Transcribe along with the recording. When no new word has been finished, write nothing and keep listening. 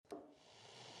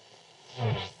For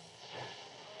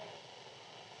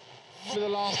the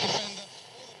last defender.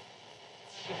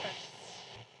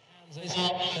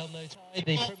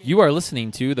 You are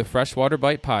listening to the Freshwater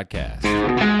Bite Podcast.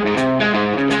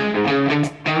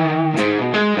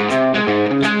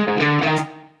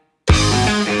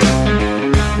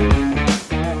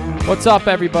 What's up,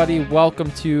 everybody?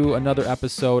 Welcome to another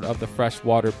episode of the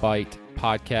Freshwater Bite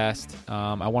Podcast.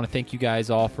 I want to thank you guys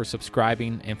all for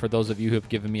subscribing, and for those of you who have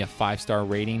given me a 5-star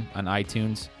rating on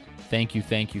iTunes, thank you.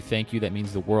 That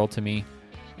means the world to me,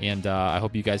 and I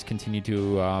hope you guys continue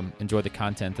to enjoy the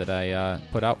content that I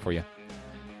put out for you.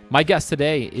 My guest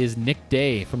today is Nick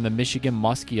Day from the Michigan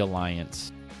Muskie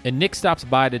Alliance. And Nick stops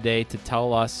by today to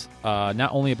tell us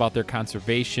not only about their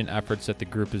conservation efforts that the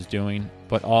group is doing,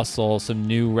 but also some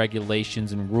new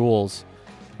regulations and rules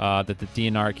that the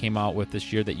DNR came out with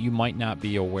this year that you might not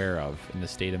be aware of in the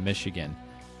state of Michigan.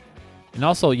 And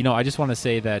also, I just want to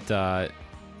say that I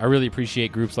really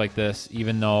appreciate groups like this,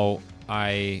 even though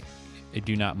I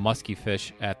do not muskie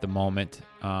fish at the moment.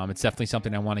 It's definitely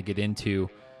something I want to get into.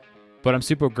 But I'm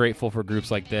super grateful for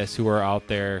groups like this who are out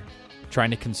there trying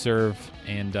to conserve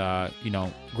and,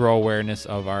 grow awareness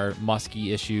of our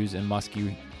muskie issues and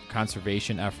muskie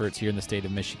conservation efforts here in the state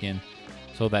of Michigan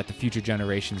so that the future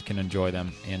generations can enjoy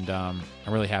them. And I'm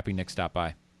really happy Nick stopped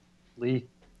by. Lee.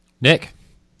 Nick.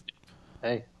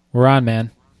 Hey. We're on,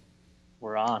 man.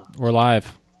 We're on. We're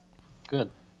live. Good.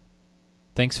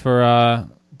 Thanks for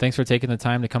taking the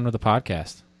time to come to the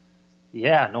podcast.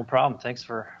 Yeah, no problem. Thanks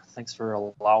for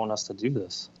allowing us to do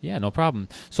this. Yeah, no problem.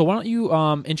 So why don't you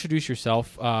introduce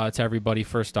yourself to everybody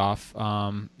first off,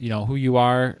 who you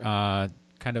are,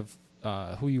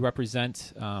 who you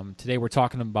represent. Today we're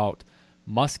talking about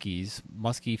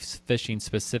muskie fishing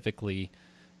specifically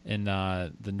in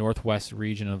the northwest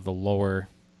region of the lower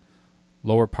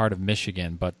part of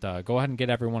Michigan. But go ahead and get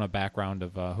everyone a background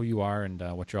of who you are and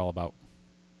what you're all about.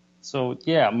 So,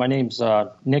 yeah, my name's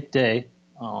Nick Day.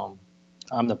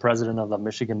 I'm the president of the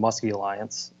Michigan Muskie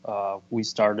Alliance. We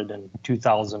started in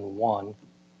 2001.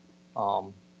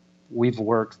 We've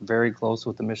worked very close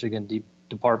with the Michigan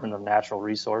Department of Natural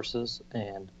Resources,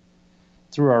 and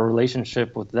through our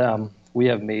relationship with them, we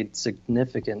have made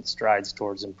significant strides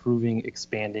towards improving,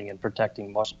 expanding, and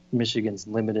protecting Michigan's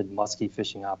limited muskie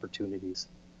fishing opportunities.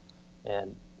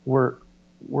 And we're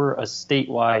a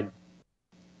statewide,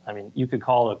 you could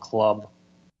call it a club,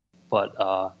 but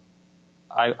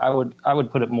I would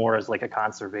put it more as like a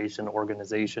conservation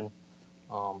organization.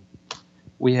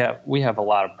 We have a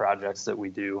lot of projects that we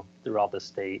do throughout the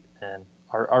state, and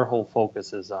our whole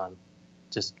focus is on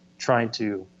just trying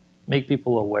to make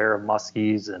people aware of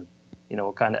muskies and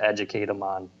kind of educate them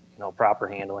on proper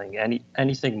handling.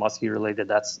 Anything muskie related,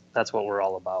 that's what we're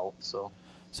all about. So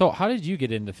how did you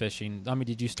get into fishing?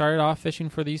 Did you start off fishing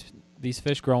for these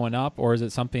fish growing up, or is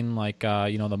it something like the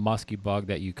muskie bug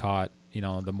that you caught?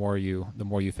 The more you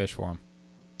fish for them.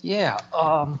 Yeah,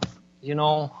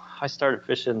 I started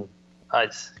fishing,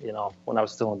 when I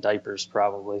was still in diapers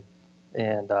probably,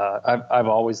 and I've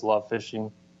always loved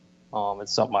fishing.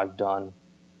 It's something I've done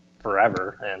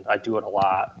forever, and I do it a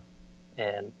lot.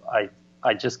 And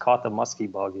I just caught the muskie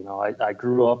bug. I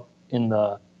grew up in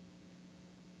the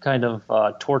kind of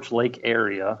Torch Lake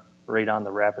area, right on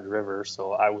the Rapid River,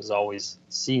 so I was always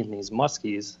seeing these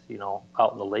muskies,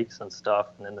 out in the lakes and stuff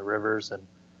and in the rivers, and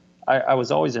I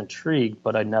was always intrigued,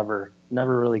 but I never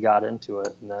really got into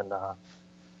it. And then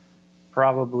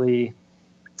probably,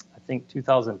 I think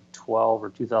 2012 or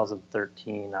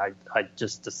 2013, I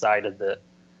just decided that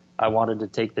I wanted to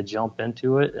take the jump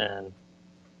into it, and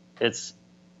it's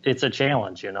a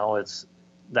challenge,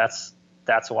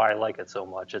 that's why I like it so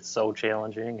much. It's so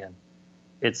challenging, and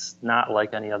it's not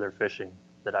like any other fishing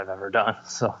that I've ever done.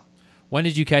 So, when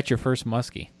did you catch your first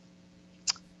muskie?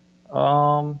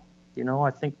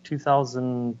 I think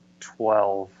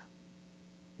 2012.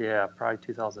 Yeah, probably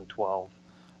 2012.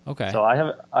 Okay. So I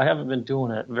haven't been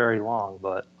doing it very long,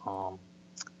 but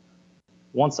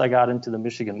once I got into the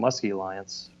Michigan Muskie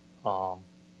Alliance,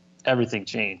 everything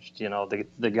changed.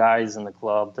 The guys in the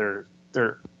club, they're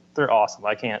awesome.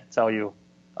 I can't tell you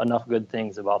enough good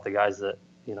things about the guys that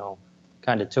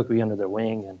kind of took me under their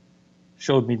wing and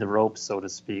showed me the ropes, so to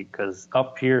speak, because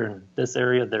up here in this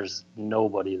area, there's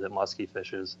nobody that muskie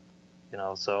fishes,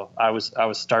 so I was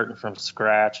starting from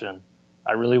scratch, and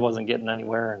I really wasn't getting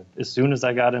anywhere. And as soon as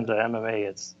I got into MMA,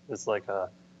 it's like a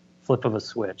flip of a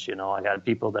switch. I got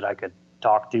people that I could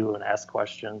talk to and ask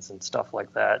questions and stuff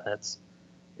like that. And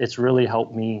it's really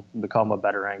helped me become a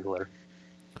better angler.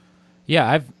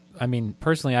 Yeah,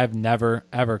 personally, I've never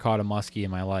ever caught a muskie in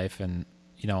my life, and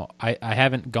I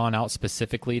haven't gone out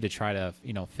specifically to try to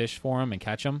fish for them and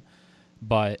catch them,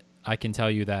 but I can tell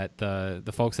you that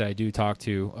the folks that I do talk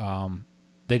to,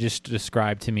 they just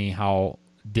describe to me how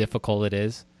difficult it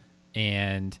is,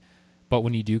 but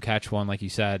when you do catch one, like you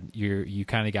said, you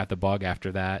kind of got the bug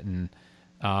after that. And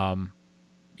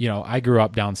I grew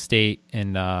up downstate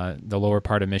in the lower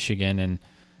part of Michigan, and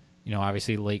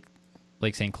obviously Lake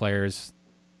St. Clair is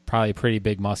probably a pretty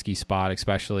big muskie spot,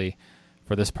 especially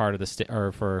for this part of the state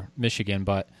or for Michigan.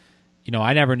 But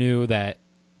I never knew that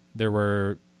there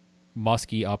were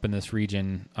muskie up in this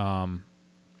region,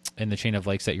 in the chain of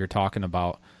lakes that you're talking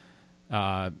about.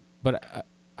 But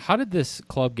how did this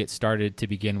club get started to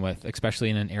begin with,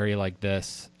 especially in an area like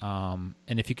this? And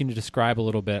if you can describe a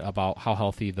little bit about how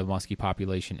healthy the muskie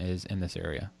population is in this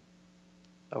area.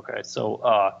 Okay,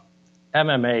 so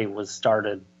MMA was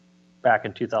started back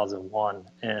in 2001,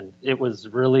 and it was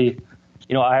really,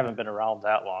 I haven't been around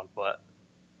that long, but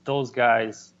those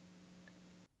guys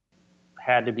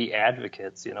had to be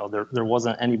advocates. There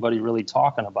wasn't anybody really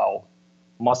talking about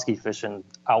muskie fishing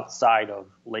outside of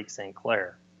Lake St.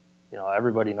 Clair.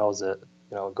 Everybody knows that,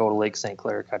 go to Lake St.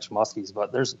 Clair, catch muskies,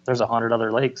 but there's 100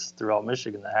 other lakes throughout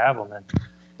Michigan that have them. And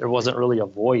there wasn't really a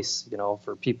voice,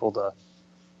 for people to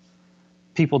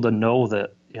know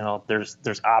that,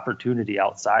 there's opportunity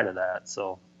outside of that.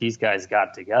 So these guys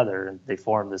got together and they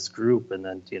formed this group, and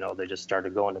then, they just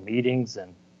started going to meetings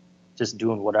and just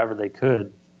doing whatever they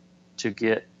could to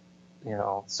get,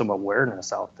 some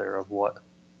awareness out there of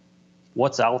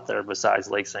what's out there besides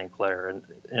Lake St. Clair.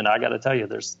 And I got to tell you,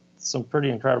 there's some pretty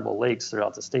incredible lakes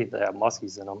throughout the state that have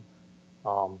muskies in them.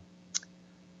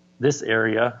 This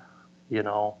area, we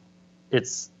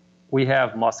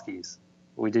have muskies.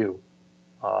 We do.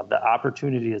 The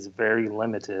opportunity is very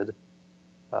limited.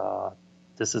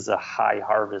 This is a high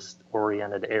harvest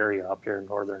oriented area up here in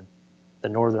the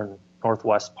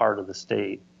northwest part of the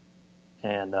state.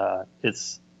 And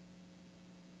it's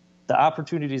the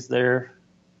opportunities there.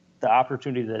 The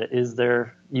opportunity that is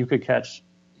there, you could catch,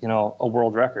 a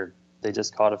world record. They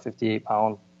just caught a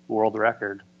 58-pound world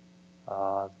record.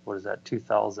 What is that,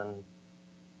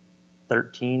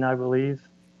 2013, I believe?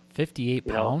 58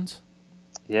 pounds?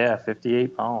 Yeah,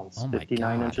 58 pounds. Oh my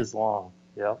 59 God. inches long.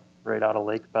 Yep, right out of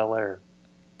Lake Bel Air.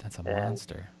 That's a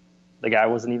monster. The guy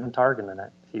wasn't even targeting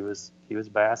it. He was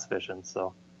bass fishing,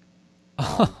 so.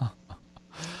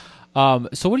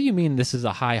 So what do you mean this is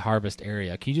a high harvest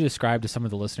area? Can you describe to some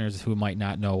of the listeners who might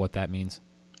not know what that means?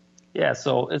 Yeah,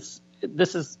 so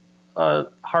this is a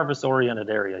harvest-oriented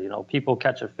area. People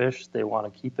catch a fish, they want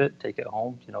to keep it, take it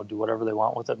home, do whatever they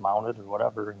want with it, mount it or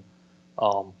whatever.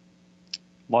 And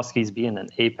muskies being an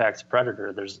apex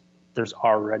predator, there's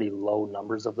already low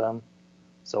numbers of them.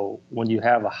 So when you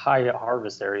have a high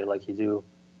harvest area like you do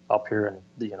up here in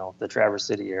the Traverse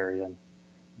City area and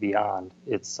beyond,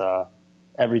 it's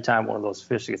every time one of those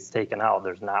fish gets taken out,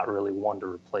 there's not really one to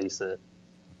replace it.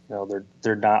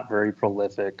 They're not very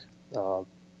prolific.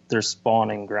 Their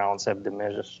spawning grounds have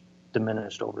diminished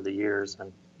over the years,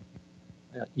 and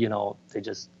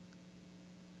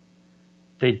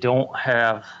they don't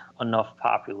have enough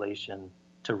population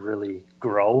to really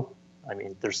grow. I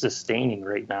mean, they're sustaining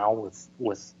right now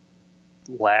with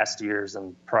last year's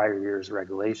and prior year's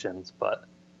regulations, but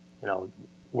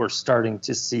we're starting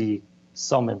to see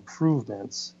some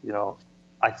improvements.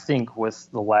 I think with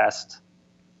the last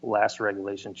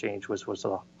regulation change, which was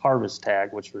a harvest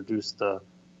tag, which reduced the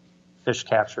fish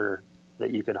capture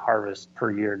that you could harvest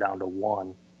per year down to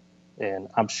one. And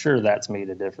I'm sure that's made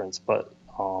a difference. But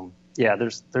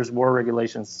there's more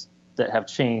regulations that have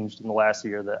changed in the last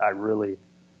year that I really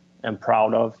am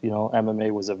proud of. MMA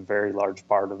was a very large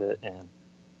part of it, and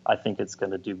I think it's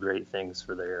going to do great things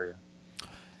for the area.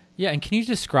 Yeah, and can you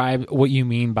describe what you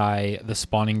mean by the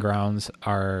spawning grounds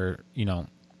are,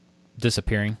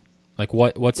 disappearing? Like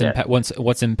what's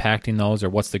impacting those, or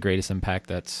what's the greatest impact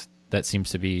that seems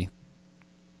to be,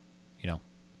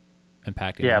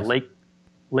 impacting? Yeah, those?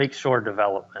 lakeshore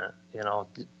development.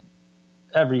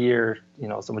 Every year,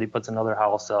 somebody puts another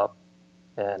house up,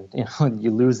 and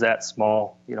you lose that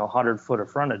small, 100 foot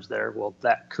of frontage there. Well,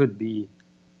 that could be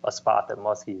a spot that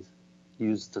muskies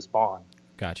use to spawn.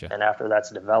 Gotcha. And after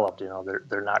that's developed,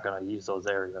 they're not going to use those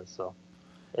areas. So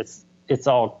it's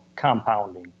all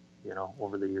compounding,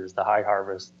 over the years, the high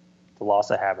harvest, the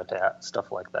loss of habitat,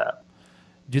 stuff like that.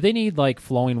 Do they need like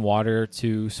flowing water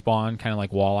to spawn, kind of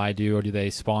like walleye do, or do they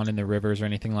spawn in the rivers or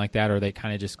anything like that, or they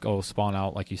kind of just go spawn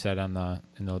out, like you said, in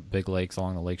the big lakes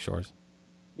along the lake shores?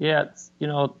 Yeah,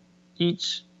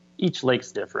 each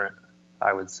lake's different,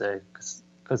 I would say, because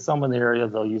some in the area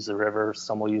they'll use the river,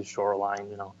 some will use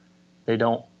shoreline.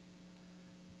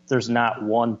 There's not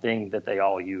one thing that they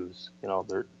all use.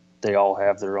 They all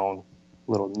have their own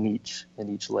little niche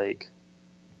in each lake.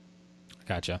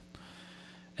 Gotcha.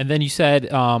 And then you said,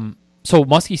 so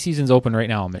muskie season's open right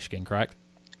now in Michigan, correct?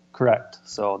 Correct.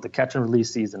 So the catch and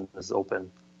release season is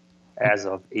open as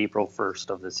of April 1st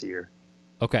of this year.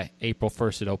 Okay, April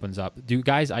 1st it opens up. Do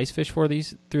guys ice fish for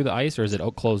these through the ice, or is it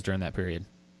closed during that period?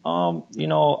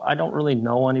 I don't really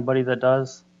know anybody that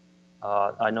does.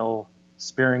 I know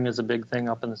spearing is a big thing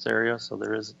up in this area, so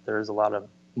there is a lot of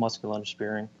muskellunge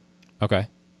spearing. Okay.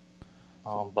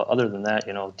 But other than that,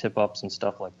 tip ups and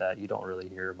stuff like that, you don't really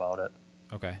hear about it.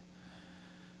 Okay.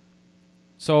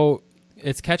 So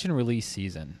it's catch and release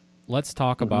season. Let's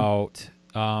talk about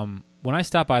when I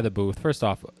stopped by the booth. First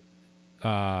off,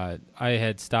 I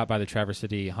had stopped by the Traverse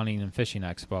City Hunting and Fishing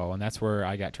Expo, and that's where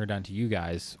I got turned on to you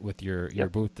guys with your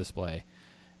booth display.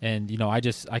 And I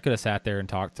could have sat there and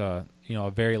talked to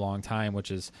a very long time,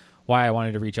 which is why I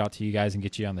wanted to reach out to you guys and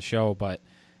get you on the show. But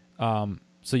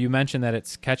so you mentioned that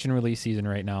it's catch and release season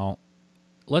right now.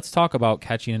 Let's talk about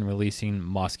catching and releasing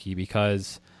muskie,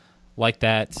 because like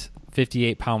that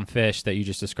 58-pound fish that you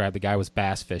just described, the guy was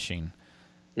bass fishing.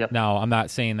 Yep. Now, I'm not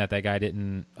saying that guy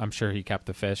didn't. I'm sure he kept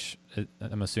the fish.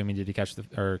 I'm assuming, did he catch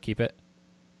or keep it?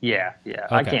 Yeah. Okay.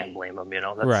 I can't blame him.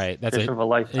 That's right. That's fish of a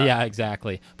lifetime. Yeah,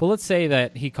 exactly. But let's say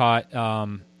that he caught,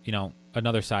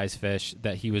 another size fish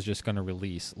that he was just going to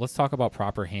release. Let's talk about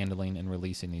proper handling and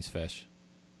releasing these fish.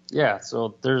 Yeah.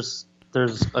 So there's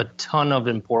a ton of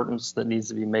importance that needs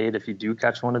to be made if you do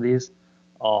catch one of these.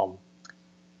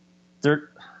 They're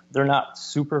not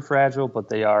super fragile, but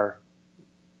they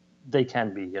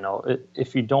can be.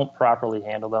 If you don't properly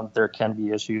handle them, there can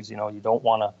be issues. You don't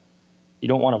want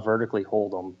to vertically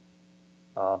hold them.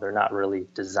 They're not really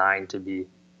designed to be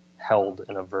held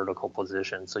in a vertical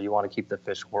position, so you want to keep the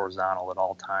fish horizontal at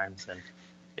all times. And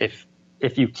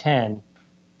if you can,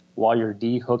 while you're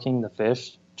de-hooking the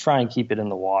fish, try and keep it in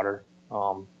the water.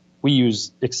 We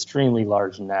use extremely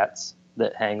large nets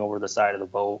that hang over the side of the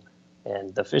boat,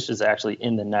 and the fish is actually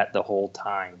in the net the whole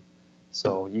time.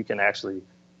 So you can actually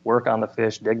work on the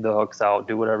fish, dig the hooks out,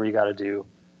 do whatever you got to do,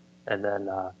 and then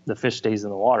the fish stays in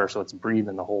the water, so it's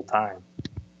breathing the whole time.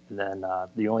 And then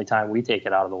the only time we take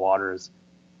it out of the water is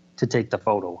to take the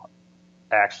photo.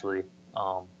 Actually,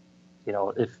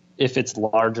 if it's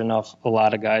large enough, a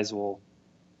lot of guys will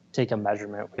take a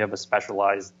measurement. We have a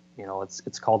specialized,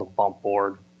 it's called a bump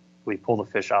board. We pull the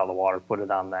fish out of the water, put it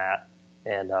on that,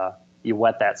 and you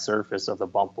wet that surface of the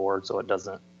bump board so it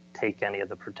doesn't take any of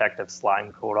the protective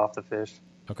slime coat off the fish.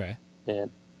 Okay.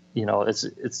 And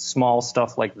it's small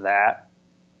stuff like that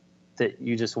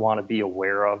you just want to be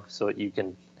aware of so that you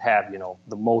can have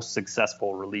the most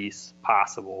successful release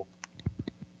possible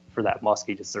for that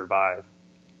muskie to survive.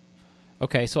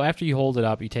 Okay, so after you hold it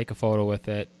up, you take a photo with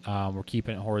it. We're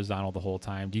keeping it horizontal the whole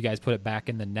time. Do you guys put it back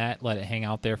in the net, let it hang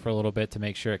out there for a little bit to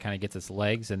make sure it kind of gets its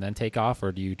legs and then take off,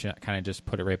 or do you kind of just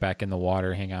put it right back in the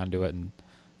water, hang on to it, and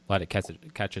let it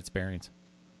catch its bearings?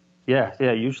 Yeah.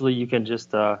 Usually you can just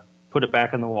put it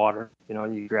back in the water.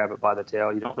 You grab it by the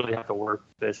tail. You don't really have to work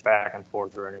fish back and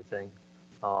forth or anything.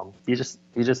 You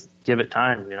just give it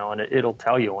time, and it'll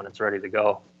tell you when it's ready to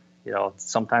go.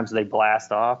 Sometimes they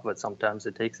blast off, but sometimes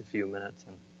it takes a few minutes,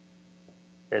 and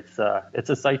it's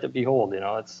a sight to behold.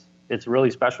 It's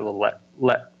really special to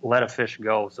let a fish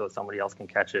go so somebody else can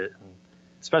catch it, and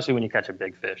especially when you catch a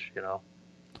big fish.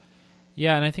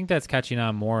 Yeah, and I think that's catching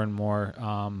on more and more,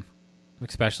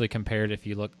 especially compared if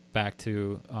you look back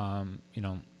to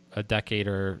a decade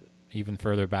or even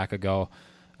further back ago.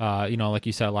 Like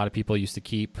you said, a lot of people used to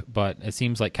keep, but it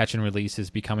seems like catch and release is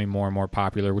becoming more and more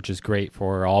popular, which is great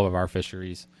for all of our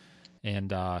fisheries. And,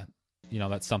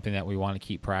 that's something that we want to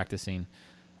keep practicing.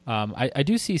 I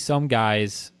do see some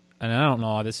guys, and I don't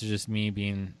know, this is just me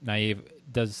being naive,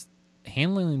 does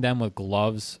handling them with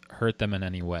gloves hurt them in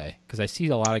any way? Because I see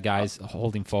a lot of guys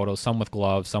holding photos, some with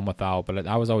gloves, some without, but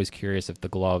I was always curious if the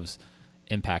gloves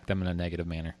impact them in a negative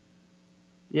manner.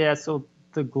 Yeah, so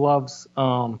the gloves,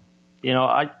 I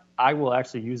will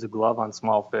actually use a glove on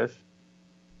small fish,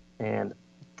 and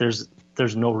there's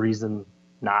no reason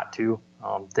not to.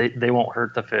 They won't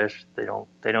hurt the fish. They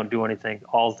don't do anything.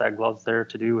 All that glove's there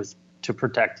to do is to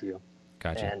protect you.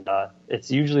 Gotcha. And it's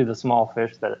usually the small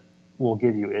fish that will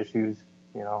give you issues.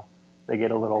 They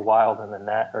get a little wild in the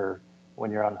net or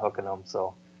when you're unhooking them.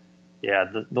 So yeah,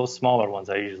 those smaller ones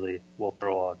I usually will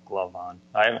throw a glove on.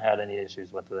 I haven't had any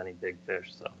issues with any big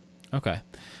fish. So okay.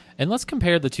 And let's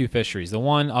compare the two fisheries. The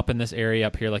one up in this area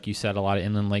up here, like you said, a lot of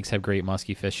inland lakes have great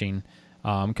muskie fishing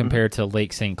compared to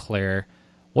Lake St. Clair.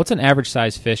 What's an average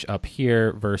size fish up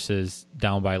here versus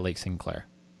down by Lake St. Clair?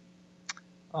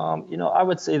 I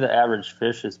would say the average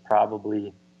fish is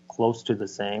probably close to the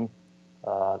same.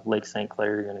 Lake St.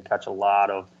 Clair, you're going to catch a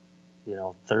lot of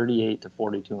 38 to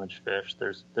 42 inch fish.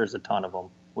 There's a ton of them.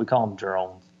 We call them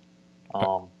drones.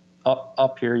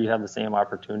 Up here, you have the same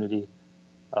opportunity.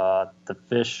 The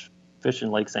fish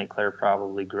in Lake St. Clair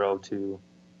probably grow to,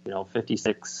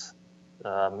 56,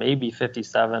 maybe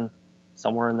 57,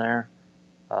 somewhere in there.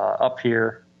 Up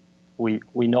here, we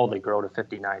know they grow to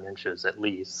 59 inches at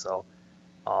least. So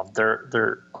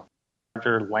they're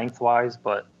larger lengthwise,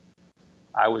 but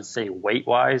I would say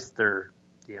weight-wise, they're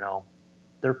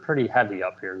pretty heavy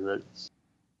up here. The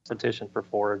competition for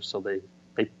forage, so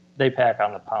they pack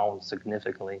on the pound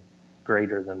significantly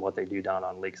greater than what they do down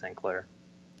on Lake St. Clair.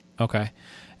 Okay.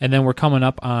 And then we're coming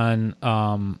up on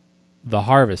the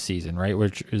harvest season, right?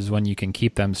 Which is when you can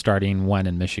keep them starting when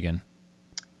in Michigan?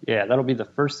 Yeah, that'll be the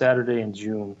first Saturday in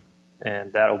June,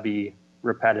 and that'll be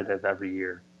repetitive every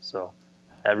year. So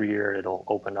every year it'll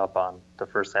open up on the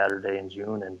first Saturday in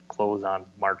June and close on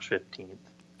March 15th.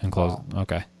 And close,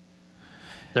 okay.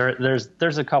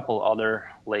 There's a couple other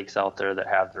lakes out there that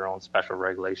have their own special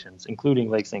regulations,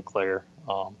 including Lake St. Clair.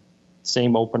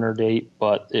 Same opener date,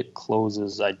 but it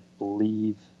closes, I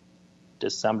believe,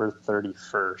 December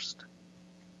 31st.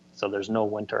 So there's no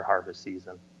winter harvest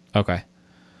season. Okay.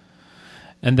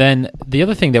 And then the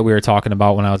other thing that we were talking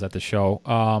about when I was at the show,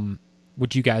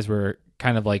 which you guys were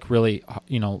kind of like really,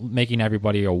 making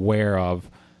everybody aware of,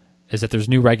 is that there's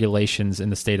new regulations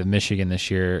in the state of Michigan this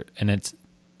year, and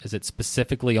is it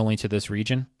specifically only to this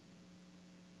region?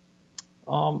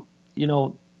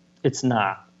 It's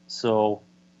not. So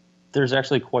there's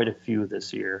actually quite a few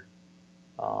this year.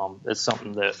 It's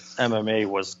something that MMA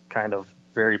was kind of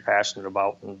very passionate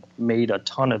about and made a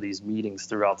ton of these meetings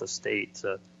throughout the state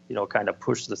to, kind of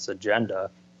push this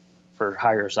agenda for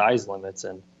higher size limits.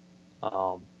 And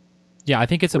yeah, I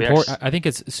think it's important. I think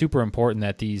it's super important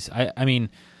that these. I mean,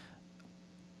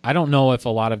 I don't know if a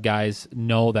lot of guys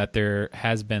know that there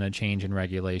has been a change in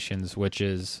regulations, which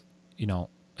is,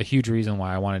 a huge reason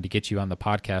why I wanted to get you on the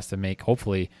podcast to make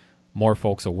hopefully more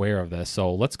folks aware of this.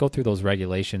 So let's go through those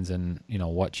regulations and,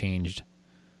 what changed.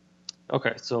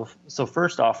 Okay. So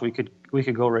first off, we could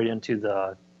go right into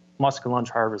the muskellunge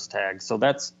harvest tag. So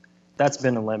that's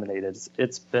been eliminated.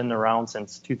 It's been around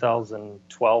since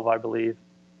 2012, I believe.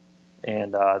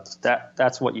 And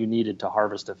that's what you needed to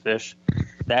harvest a fish.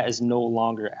 That is no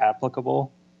longer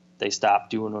applicable. They stopped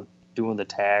doing the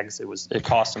tags. It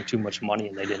cost them too much money,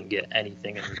 and they didn't get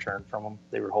anything in return from them.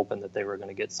 They were hoping that they were going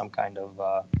to get some kind of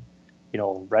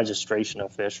registration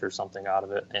of fish or something out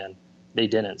of it, and they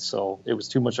didn't. So it was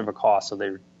too much of a cost.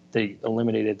 So they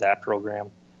eliminated that program.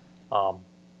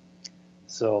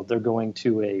 So they're going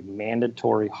to a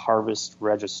mandatory harvest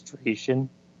registration.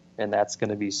 And that's going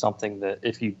to be something that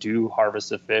if you do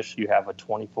harvest a fish, you have a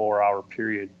 24-hour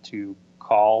period to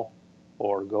call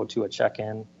or go to a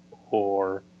check-in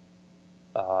or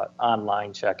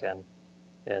online check-in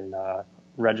and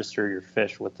register your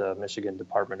fish with the Michigan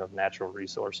Department of Natural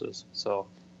Resources. So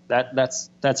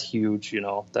that's huge.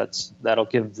 That'll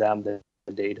give them the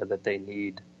data that they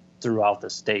need throughout the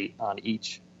state on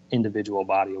each individual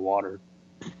body of water.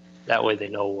 That way they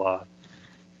know,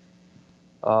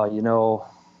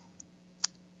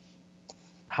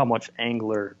 how much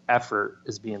angler effort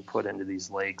is being put into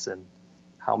these lakes and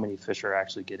how many fish are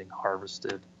actually getting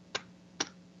harvested.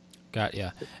 Got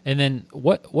ya. And then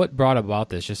what brought about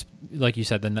this? Just like you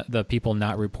said, the people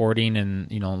not reporting,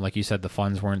 and like you said, the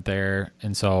funds weren't there,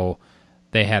 and so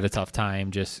they had a tough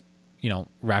time just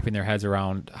wrapping their heads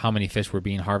around how many fish were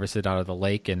being harvested out of the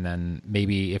lake, and then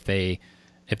maybe if they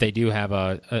do have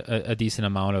a decent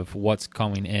amount of what's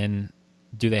coming in,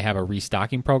 do they have a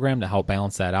restocking program to help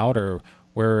balance that out, or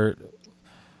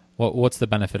what's the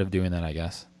benefit of doing that, I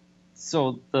guess?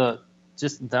 So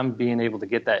just them being able to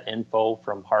get that info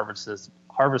from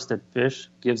harvested fish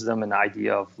gives them an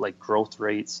idea of like growth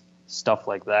rates, stuff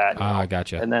like that. I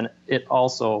gotcha. And then it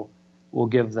also will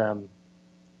give them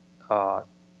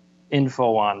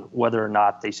info on whether or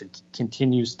not they should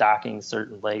continue stocking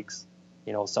certain lakes.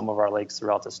 Some of our lakes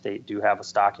throughout the state do have a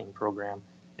stocking program.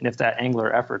 And if that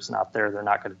angler effort's not there, they're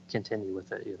not going to continue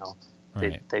with it,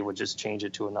 Right. They would just change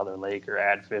it to another lake or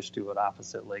add fish to an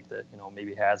opposite lake that,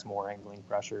 maybe has more angling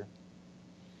pressure.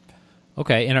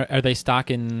 Okay. And are they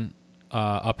stocking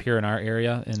up here in our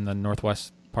area in the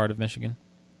northwest part of Michigan?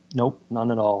 Nope,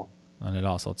 none at all. None at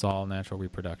all. So it's all natural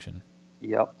reproduction.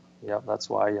 Yep. That's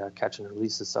why catch and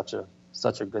release is such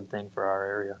a good thing for our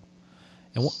area.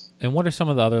 And what are some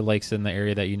of the other lakes in the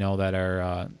area that that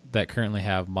are that currently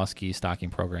have muskie stocking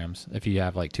programs? If you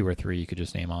have like two or three, you could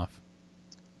just name off.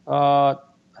 I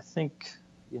think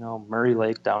Murray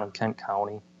Lake down in Kent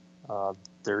County.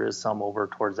 There is some over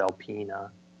towards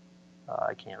Alpena.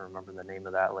 I can't remember the name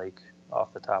of that lake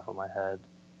off the top of my head.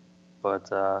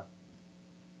 but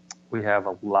we have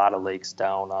a lot of lakes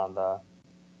down on the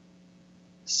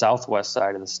southwest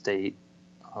side of the state,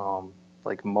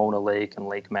 like Mona Lake and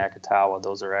Lake Makatawa.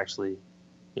 Those are actually,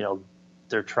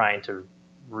 they're trying to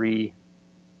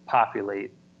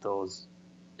repopulate those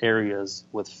areas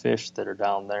with fish that are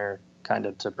down there, kind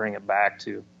of to bring it back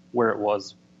to where it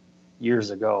was years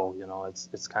ago.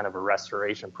 It's kind of a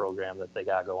restoration program that they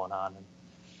got going on, and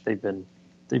they've been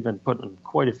putting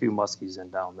quite a few muskies in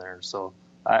down there. So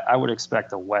I would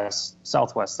expect the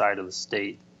southwest side of the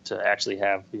state to actually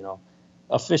have, a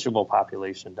fishable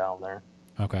population down there.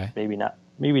 Okay. Maybe not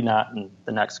in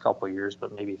the next couple of years,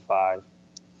 but maybe 5.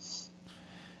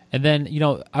 And then,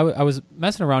 I was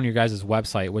messing around your guys'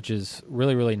 website, which is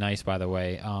really, really nice, by the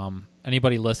way.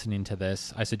 Anybody listening to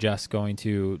this, I suggest going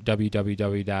to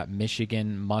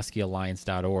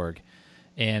www.michiganmuskiealliance.org.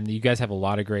 And you guys have a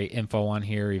lot of great info on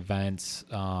here, events,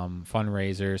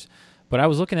 fundraisers. But I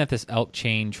was looking at this elk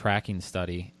chain tracking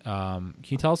study. Can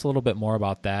you tell us a little bit more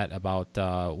about that, about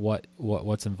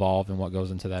what's involved and what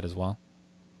goes into that as well?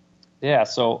 Yeah,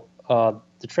 so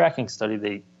the tracking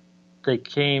study, they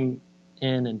came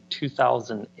in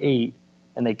 2008,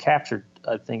 and they captured,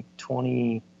 I think,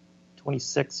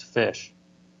 26 fish.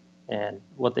 And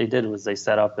what they did was they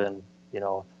set up in,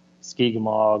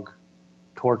 Skegamog,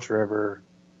 Torch River,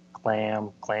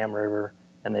 Clam River,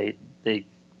 and they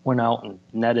went out and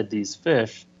netted these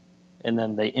fish, and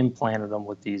then they implanted them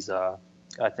with these, I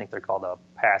think they're called a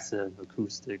passive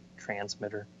acoustic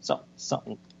transmitter,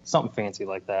 something fancy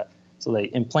like that. So they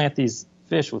implant these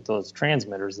fish with those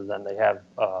transmitters, and then they have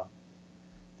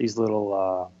these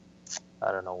little,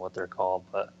 I don't know what they're called,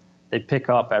 but they pick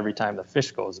up every time the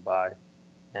fish goes by,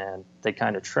 and they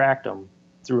kind of tracked them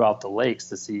throughout the lakes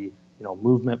to see,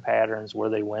 movement patterns, where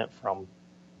they went from,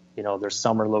 their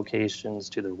summer locations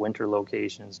to their winter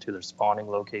locations to their spawning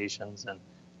locations. And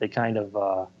they kind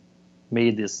of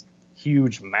made this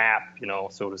huge map,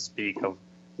 so to speak, of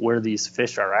where these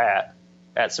fish are at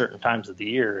certain times of the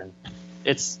year. And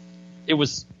it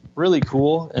was really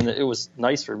cool, and it was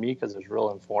nice for me because it was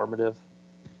real informative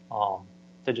to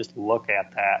just look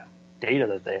at that data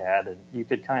that they had, and you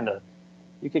could kind of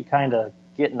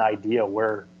get an idea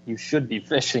where you should be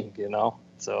fishing,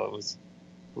 So it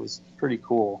was pretty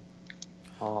cool.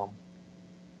 Out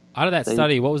of that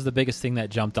study, what was the biggest thing that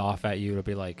jumped off at you to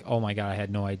be like, oh my God, I had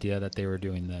no idea that they were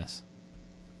doing this?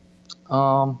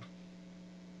 Or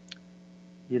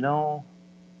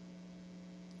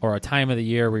a time of the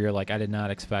year where you're like, I did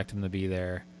not expect them to be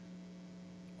there,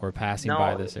 or passing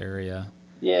by this area.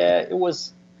 Yeah, it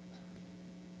was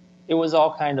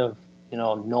all kind of,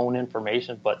 known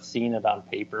information, but seeing it on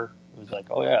paper, it was like,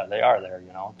 oh yeah, they are there,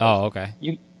 Oh, okay.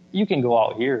 You can go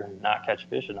out here and not catch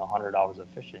fish in 100 hours of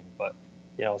fishing, but,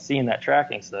 seeing that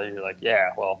tracking study, you're like,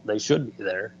 yeah, well, they should be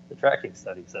there. The tracking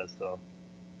study says so.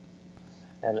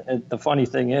 And the funny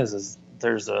thing is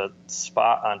there's a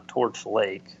spot on Torch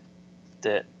Lake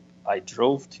that I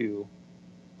drove to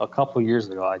a couple years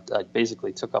ago. I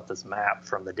basically took up this map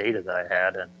from the data that I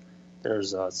had, and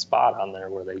there's a spot on there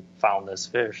where they found this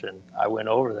fish, and I went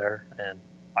over there and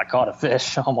I caught a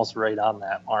fish almost right on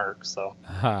that mark. So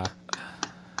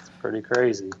It's pretty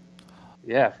crazy.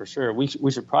 Yeah, for sure. We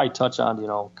should probably touch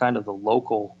on, kind of the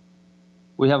local.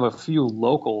 We have a few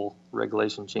local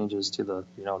regulation changes to the,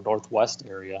 Northwest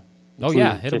area. Oh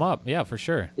yeah, hit them up. Yeah, for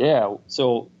sure. Yeah,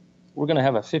 so we're going to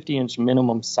have a 50-inch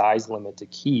minimum size limit to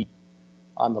keep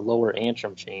on the lower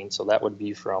Antrim chain. So that would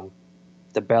be from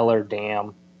the Bellaire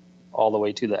Dam all the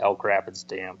way to the Elk Rapids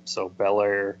Dam. So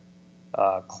Bellaire,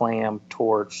 Clam,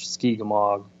 Torch,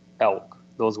 Skegamog, Elk.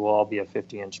 Those will all be a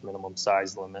 50-inch minimum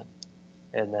size limit.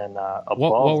 And then above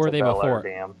what were they Bellaire before?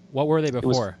 Dam, what were they before? It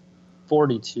was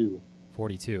 42.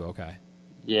 42. Okay.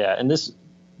 Yeah, and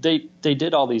they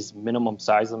did all these minimum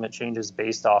size limit changes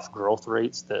based off growth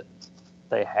rates that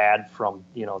they had from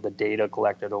the data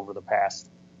collected over the past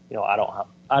I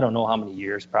don't know how many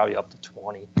years, probably up to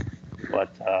 20,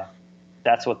 but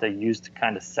that's what they used to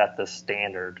kind of set the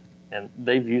standard, and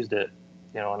they've used it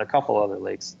in a couple other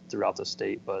lakes throughout the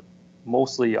state, but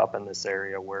mostly up in this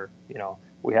area where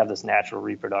we have this natural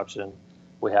reproduction,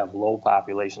 we have low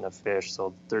population of fish,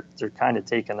 so they're kind of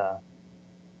taking a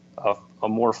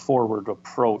more forward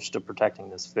approach to protecting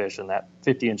this fish, and that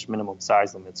 50-inch minimum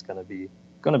size limit is going to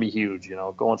be huge.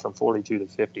 Going from 42 to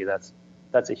 50, that's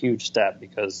a huge step,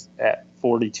 because at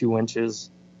 42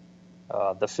 inches,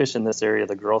 the fish in this area,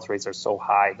 the growth rates are so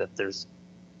high that there's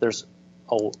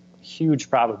a huge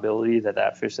probability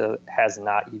that fish has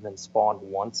not even spawned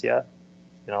once yet.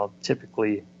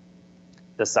 Typically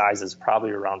the size is probably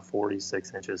around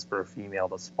 46 inches for a female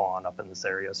to spawn up in this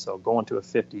area. So going to a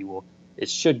 50 will it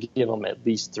should give them at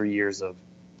least 3 years of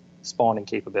spawning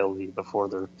capability before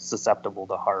they're susceptible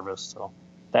to harvest. So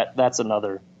that's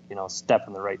another, step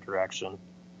in the right direction.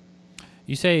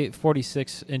 You say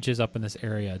 46 inches up in this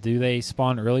area. Do they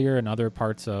spawn earlier in other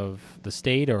parts of the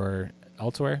state or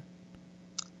elsewhere?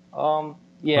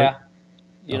 Yeah,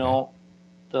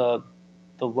 the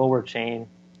lower chain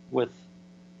with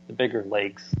the bigger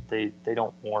lakes, they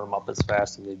don't warm up as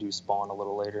fast and they do spawn a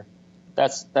little later.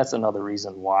 That's another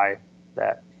reason why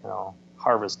that,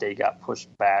 harvest day got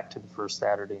pushed back to the first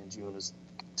Saturday in June, is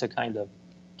to kind of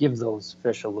give those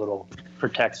fish a little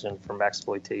protection from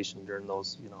exploitation during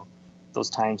those,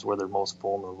 those times where they're most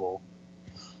vulnerable.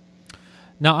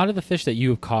 Now, out of the fish that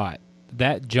you have caught,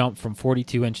 that jump from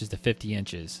 42 inches to 50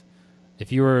 inches,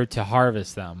 if you were to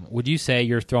harvest them, would you say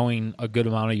you're throwing a good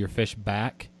amount of your fish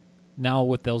back now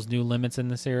with those new limits in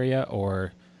this area?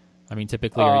 Or, I mean,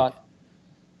 typically... Go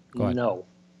ahead.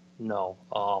 No.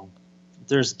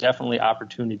 There's definitely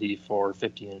opportunity for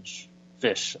 50-inch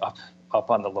fish up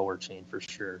on the lower chain for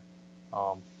sure.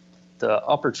 The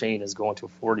upper chain is going to a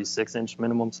 46-inch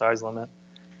minimum size limit,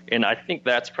 and I think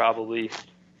that's probably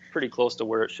pretty close to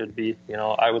where it should be.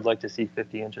 I would like to see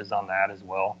 50 inches on that as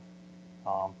well.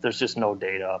 There's just no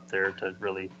data up there to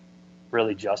really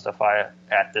justify it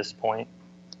at this point.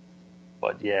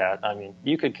 But yeah, I mean,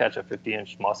 you could catch a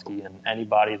 50-inch muskie in any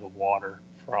body of the water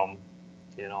from,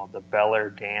 the Bel Air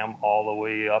Dam all the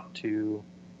way up to,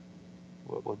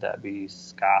 what would that be,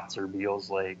 Scotts or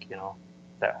Beals Lake,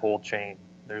 that whole chain.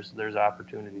 There's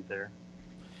opportunity there,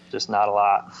 just not a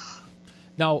lot.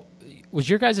 Now, was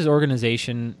your guys'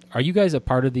 organization, are you guys a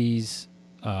part of these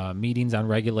meetings on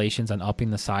regulations on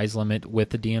upping the size limit with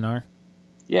the DNR?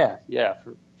 Yeah,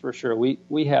 for sure. We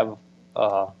have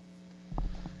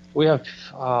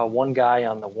one guy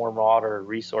on the Warm Water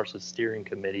Resources Steering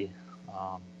Committee.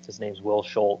 His name's Will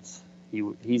Schultz.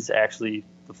 He's actually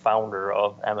the founder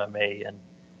of MMA, and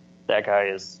that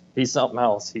guy he's something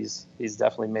else. He's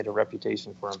definitely made a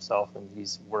reputation for himself, and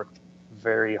he's worked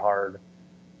very hard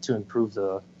to improve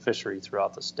the fishery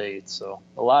throughout the state. So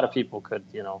a lot of people could,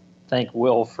 thank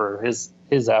Will for his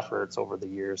efforts over the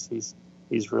years.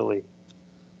 He's really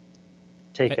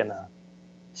taken a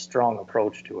strong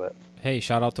approach to it. Hey,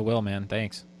 shout out to Will, man.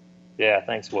 Thanks. Yeah,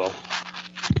 thanks, Will.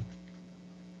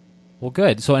 Well,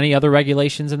 good. So any other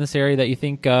regulations in this area that you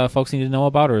think folks need to know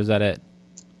about, or is that it?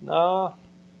 No,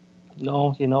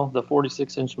 the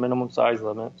 46-inch minimum size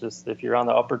limit. Just if you're on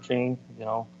the upper chain,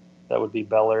 that would be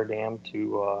Bel Air Dam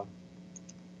to,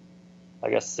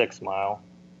 6 Mile.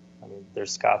 I mean,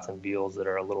 there's Scotts and Beals that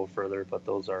are a little further, but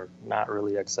those are not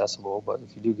really accessible. But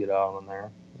if you do get out on there,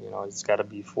 it's got to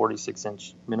be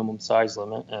 46-inch minimum size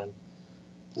limit. And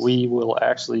we will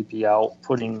actually be out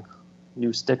putting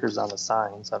new stickers on the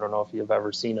signs. I don't know if you've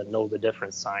ever seen a Know the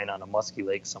Difference sign on a musky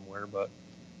lake somewhere, but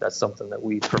that's something that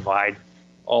we provide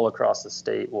all across the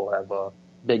state. We'll have a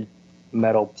big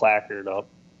metal placard up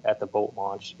at the boat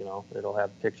launch. It'll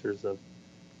have pictures of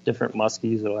different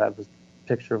muskies. It'll have a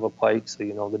picture of a pike, so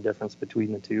you know the difference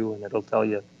between the two, and it'll tell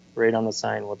you right on the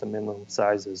sign what the minimum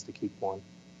size is to keep one.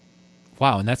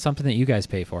 Wow, and that's something that you guys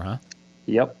pay for, huh?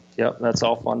 Yep. That's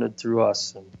all funded through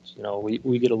us, and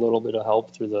we get a little bit of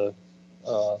help through the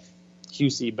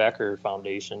QC Becker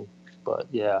Foundation, but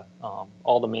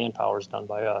all the manpower is done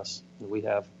by us. We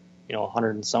have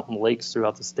 100 and something lakes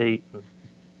throughout the state, and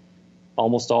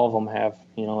almost all of them have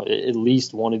at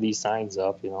least one of these signs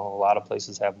up. A lot of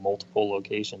places have multiple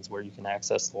locations where you can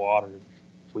access the water.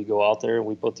 We go out there and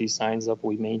we put these signs up,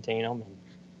 we maintain them, and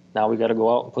now we got to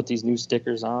go out and put these new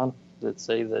stickers on that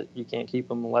say that you can't keep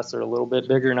them unless they're a little bit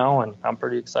bigger now, and I'm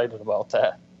pretty excited about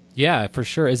that. Yeah, for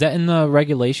sure. Is that in the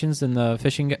regulations, in the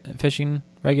fishing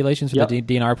regulations that the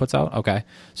DNR puts out? Okay.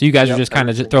 So you guys are just kind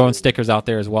of throwing stickers out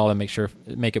there as well to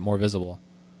make it more visible.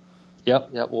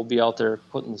 Yep. We'll be out there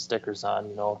putting the stickers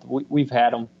on. We've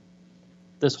had them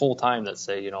this whole time that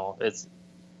say, it's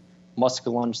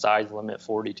muskellunge size limit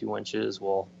 42 inches.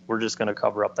 Well, we're just going to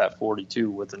cover up that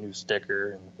 42 with a new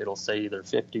sticker, and it'll say either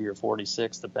 50 or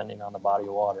 46 depending on the body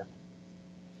of water.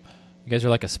 You guys are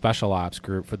like a special ops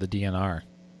group for the DNR.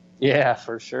 Yeah,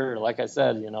 for sure. Like I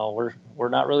said, we're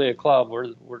not really a club.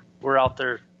 We're out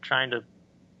there trying to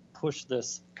push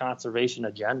this conservation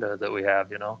agenda that we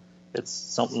have. It's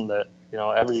something that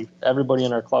everybody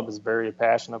in our club is very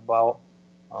passionate about.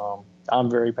 I'm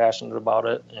very passionate about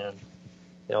it, and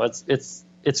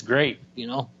it's great.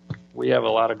 We have a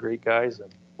lot of great guys,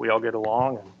 and we all get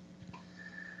along, and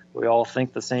we all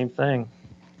think the same thing.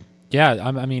 Yeah,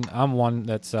 I'm one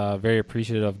that's very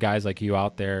appreciative of guys like you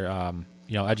out there.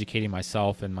 Educating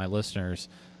myself and my listeners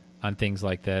on things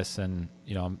like this, and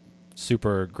I'm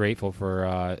super grateful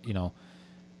for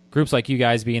groups like you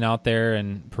guys being out there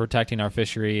and protecting our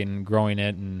fishery and growing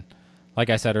it. And like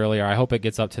I said earlier, I hope it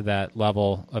gets up to that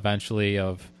level eventually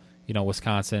of,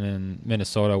 Wisconsin and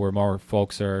Minnesota, where more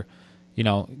folks are,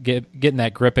 getting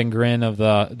that grip and grin of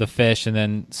the fish and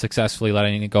then successfully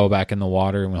letting it go back in the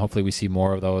water. And hopefully we see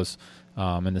more of those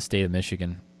in the state of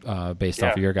Michigan based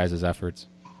off of your guys' efforts.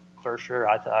 For sure.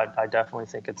 I definitely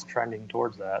think it's trending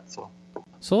towards that.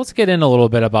 So let's get in a little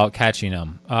bit about catching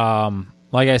them.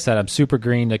 Like I said, I'm super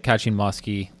green to catching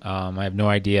muskie. I have no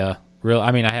idea.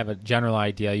 I have a general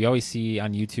idea. You always see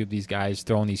on YouTube these guys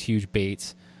throwing these huge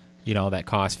baits, that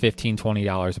cost $15,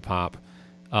 $20 a pop.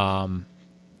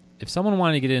 If someone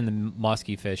wanted to get into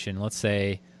muskie fishing, let's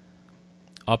say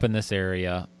up in this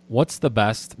area, what's the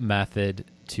best method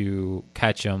to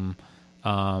catch them,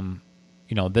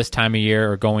 this time of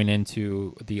year or going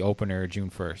into the opener June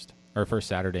 1st or first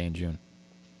Saturday in June?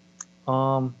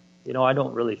 I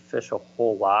don't really fish a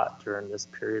whole lot during this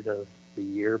period of the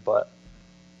year, but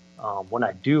when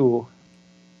I do,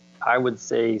 I would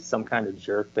say some kind of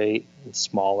jerk bait and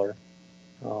smaller,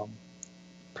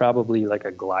 probably like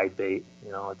a glide bait.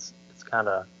 It's kind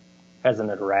of has an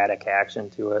erratic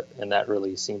action to it, and that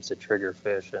really seems to trigger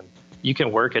fish. And you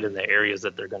can work it in the areas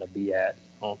that they're going to be at.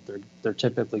 They're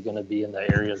typically going to be in the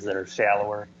areas that are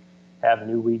shallower, have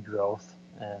new weed growth,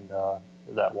 and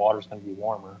that water's going to be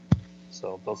warmer.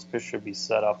 So those fish should be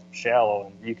set up shallow,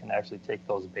 and you can actually take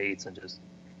those baits and just,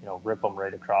 rip them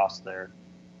right across there,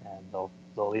 and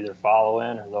they'll either follow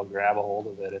in or they'll grab a hold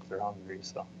of it if they're hungry.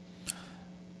 So,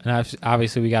 and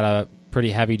obviously we got a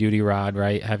pretty heavy duty rod,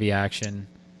 right? Heavy action.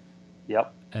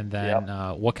 Yep. And then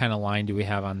what kind of line do we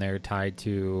have on there tied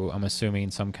to? I'm assuming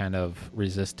some kind of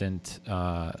resistant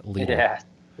leader. Yeah.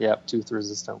 Yep. Tooth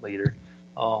resistant leader.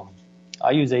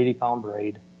 I use 80-pound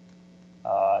braid.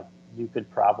 You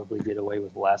could probably get away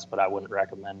with less, but I wouldn't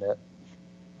recommend it.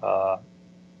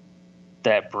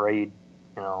 That braid,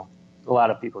 a lot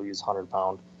of people use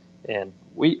 100-pound, and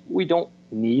we don't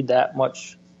need that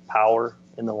much power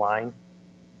in the line.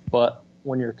 But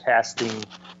when you're casting,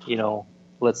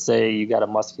 let's say you got a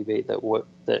musky bait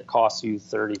that costs you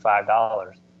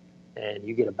 $35, and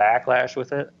you get a backlash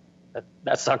with it,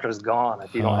 that sucker's gone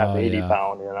if you don't have 80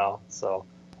 pound. So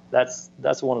that's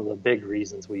one of the big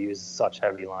reasons we use such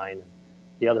heavy line.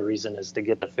 The other reason is to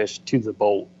get the fish to the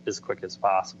boat as quick as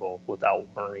possible without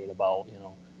worrying about,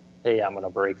 hey, I'm going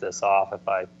to break this off if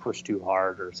I push too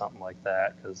hard or something like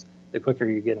that. Because the quicker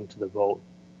you get them to the boat,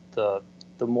 the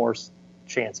more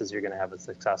chances you're going to have a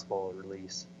successful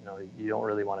release. You don't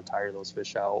really want to tire those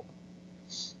fish out.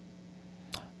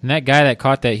 And that guy that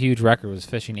caught that huge record was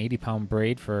fishing 80-pound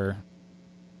braid for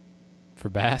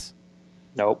bass?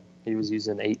 Nope. He was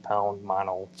using 8-pound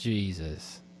mono.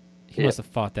 Jesus. He must have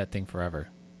fought that thing forever.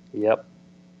 Yep.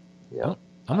 Well,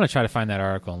 I'm going to try to find that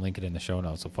article and link it in the show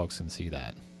notes so folks can see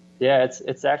that. Yeah,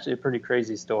 it's actually a pretty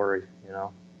crazy story,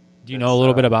 Do you know a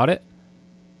little bit about it?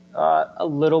 A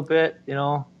little bit,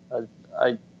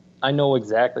 I know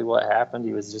exactly what happened.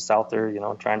 He was just out there,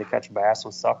 trying to catch bass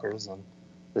with suckers, and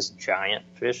this giant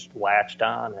fish latched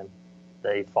on, and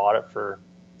they fought it for,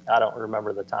 I don't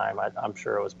remember the time. I'm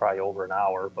sure it was probably over an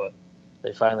hour, but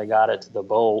they finally got it to the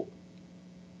boat.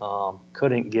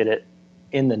 Couldn't get it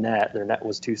in the net. Their net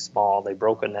was too small. They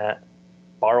broke a net,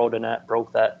 borrowed a net,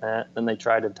 broke that net. Then they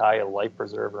tried to tie a life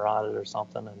preserver on it or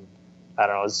something. And I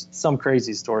don't know, it's some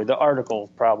crazy story. The article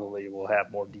probably will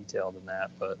have more detail than that,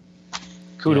 but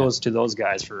kudos to those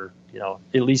guys for,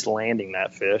 at least landing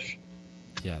that fish.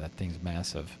 Yeah, that thing's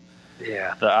massive.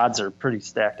 Yeah, the odds are pretty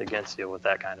stacked against you with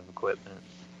that kind of equipment.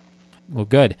 Well,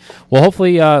 good. Well,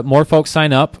 hopefully more folks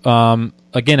sign up.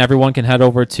 Again, everyone can head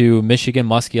over to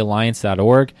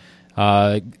MichiganMuskieAlliance.org.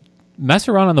 Mess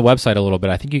around on the website a little bit.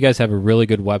 I think you guys have a really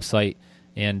good website,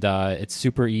 and it's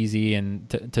super easy, and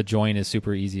to join is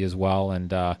super easy as well.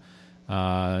 And I'm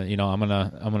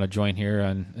gonna join here,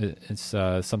 and it's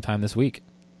sometime this week.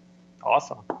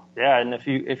 Awesome. Yeah, and if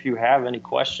you have any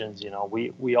questions,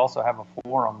 we also have a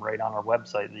forum right on our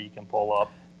website that you can pull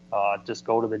up. Just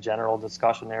go to the general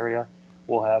discussion area.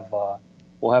 We'll have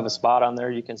a spot on there.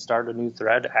 You can start a new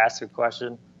thread, ask a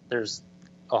question. There's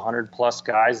 100+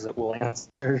 guys that will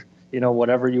answer.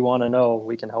 Whatever you want to know,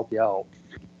 we can help you out.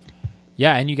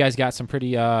 Yeah, and you guys got some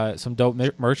pretty some dope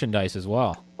merchandise as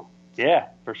well. Yeah,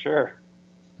 for sure.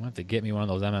 I'll have to get me one of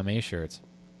those MMA shirts.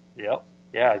 Yep.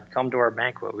 Yeah, come to our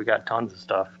banquet. We got tons of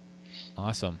stuff.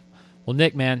 Awesome. Well,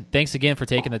 Nick, man, thanks again for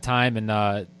taking the time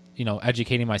and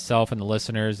educating myself and the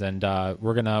listeners, and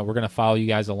we're gonna follow you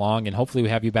guys along, and hopefully we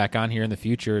have you back on here in the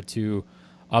future to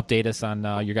update us on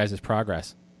your guys'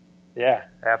 progress. Yeah,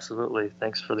 absolutely.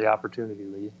 Thanks for the opportunity,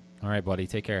 Lee. All right, buddy.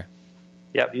 Take care.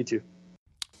 Yep, you too.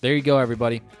 there you go,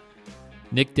 everybody.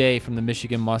 Nick Day from the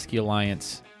Michigan Muskie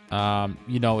Alliance.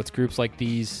 It's groups like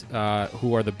these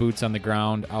who are the boots on the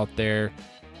ground out there,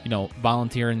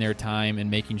 volunteering their time and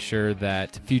making sure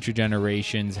that future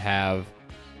generations have,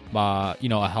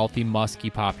 a healthy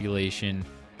muskie population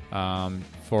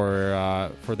for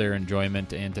their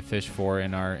enjoyment and to fish for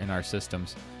in our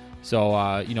systems.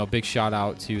 So, big shout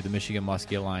out to the Michigan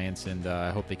Muskie Alliance, and I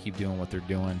hope they keep doing what they're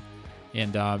doing.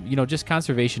 And, just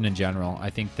conservation in general. I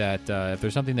think that if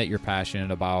there's something that you're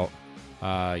passionate about,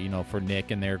 for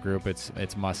Nick and their group, it's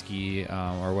muskie,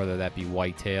 or whether that be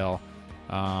whitetail,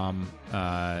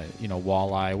 walleye,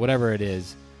 whatever it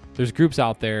is. There's groups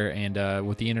out there, and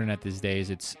with the internet these days,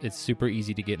 it's super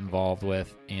easy to get involved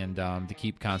with and to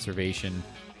keep conservation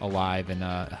alive and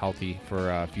healthy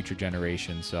for future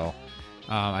generations. So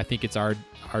I think it's our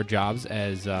jobs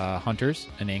as hunters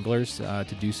and anglers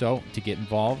to do so, to get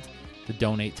involved, to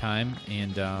donate time,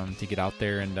 and to get out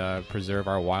there and preserve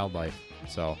our wildlife.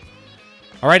 So,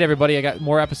 all right, everybody, I got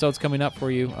more episodes coming up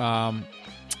for you.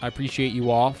 I appreciate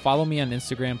you all. Follow me on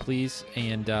Instagram, please,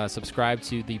 and subscribe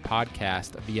to the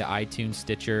podcast via iTunes,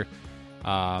 Stitcher,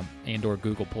 and or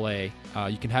Google Play.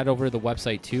 You can head over to the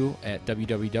website, too, at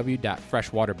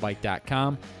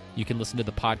www.freshwaterbite.com. You can listen to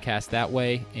the podcast that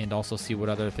way and also see what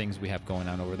other things we have going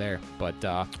on over there. But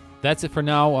that's it for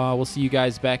now. We'll see you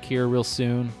guys back here real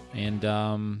soon,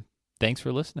 and thanks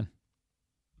for listening.